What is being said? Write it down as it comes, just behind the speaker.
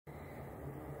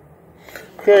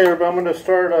Okay, everybody, I'm going to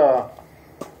start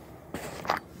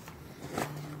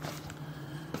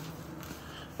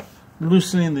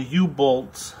loosening the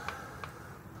U-bolts.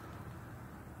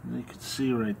 You can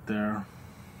see right there.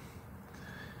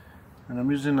 And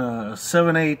I'm using a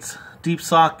 7/8 deep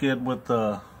socket with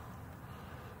the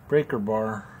breaker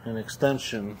bar and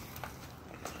extension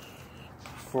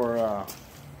for in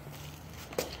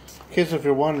case if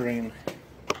you're wondering,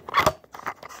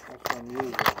 that's what I'm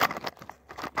using.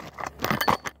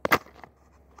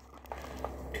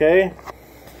 Okay,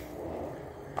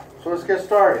 so let's get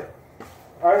started.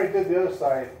 I already did the other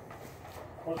side.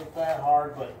 Wasn't that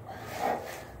hard, but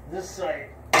this side.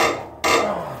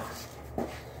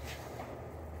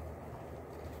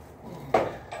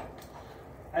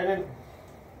 I didn't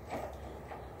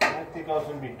think I was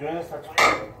going to be doing this. That's why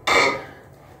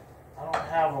I don't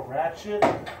have a ratchet.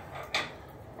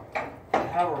 I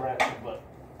have a ratchet, but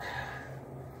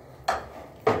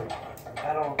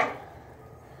I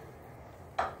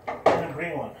didn't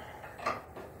bring one.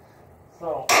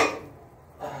 So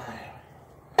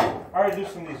I already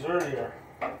loosened these earlier,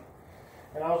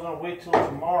 and I was going to wait till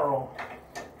tomorrow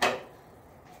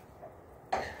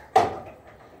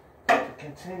to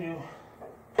continue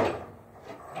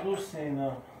loosening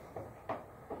them.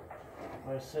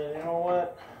 I said, you know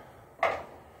what?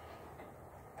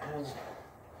 Because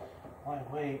why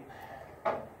wait?